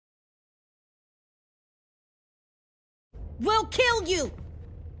We'll kill you!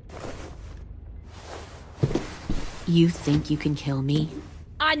 You think you can kill me?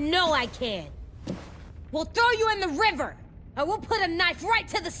 I know I can. We'll throw you in the river, and we'll put a knife right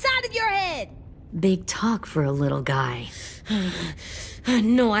to the side of your head! Big talk for a little guy. I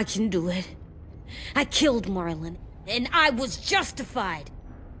know I can do it. I killed Marlon, and I was justified.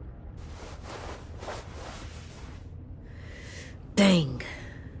 Dang.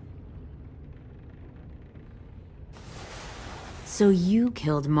 So you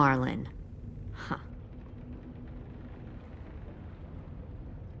killed Marlon. Huh.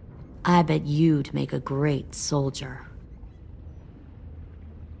 I bet you'd make a great soldier.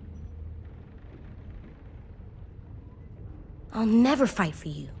 I'll never fight for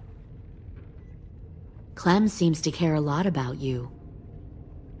you. Clem seems to care a lot about you.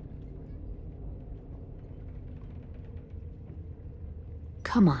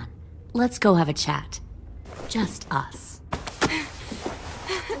 Come on, let's go have a chat. Just us.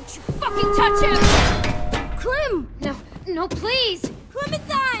 Don't you fucking touch him! Clem! No, please!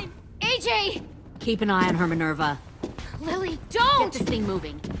 Clementine! AJ! Keep an eye on her, Minerva. Lily, don't! Get this thing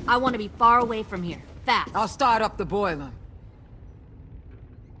moving. I want to be far away from here. Fast. I'll start up the boiler.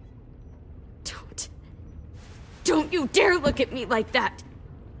 Don't you dare look at me like that!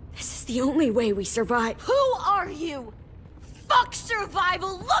 This is the only way we survive. Who are you? Fuck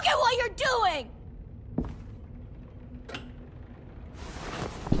survival! Look at what you're doing!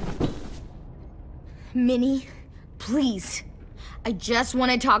 Minnie, please. I just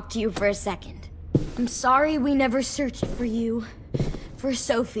want to talk to you for a second. I'm sorry we never searched for you. For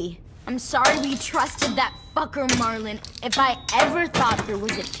Sophie. I'm sorry we trusted that fucker Marlon. If I ever thought there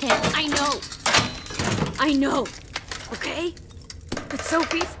was a chance. I know, okay? But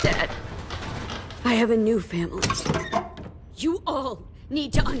Sophie's dead. I have a new family. You all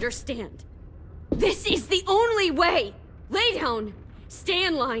need to understand. This is the only way! Lay down, stay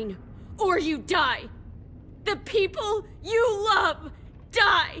in line, or you die. The people you love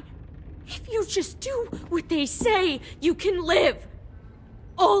die. If you just do what they say, you can live.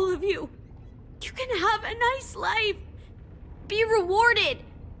 All of you. You can have a nice life. Be rewarded.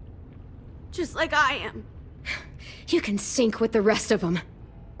 Just like I am. You can sink with the rest of them.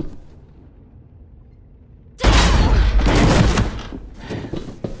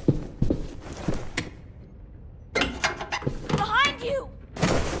 Behind you!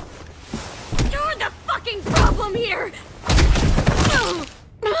 You're the fucking problem here!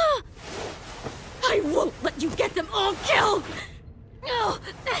 I won't let you get them all killed!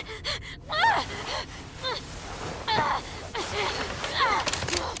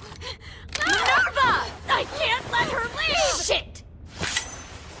 Minerva! I can't let her leave! Shit!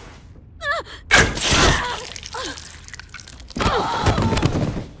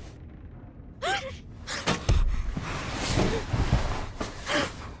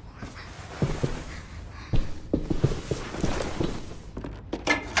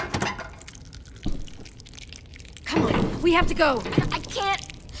 Come on, we have to go.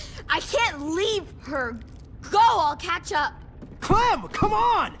 I can't leave her. Go, I'll catch up. Clem, come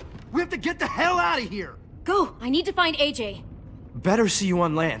on! We have to get the hell out of here! Go, I need to find AJ. Better see you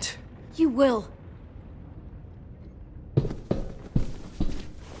on land. You will.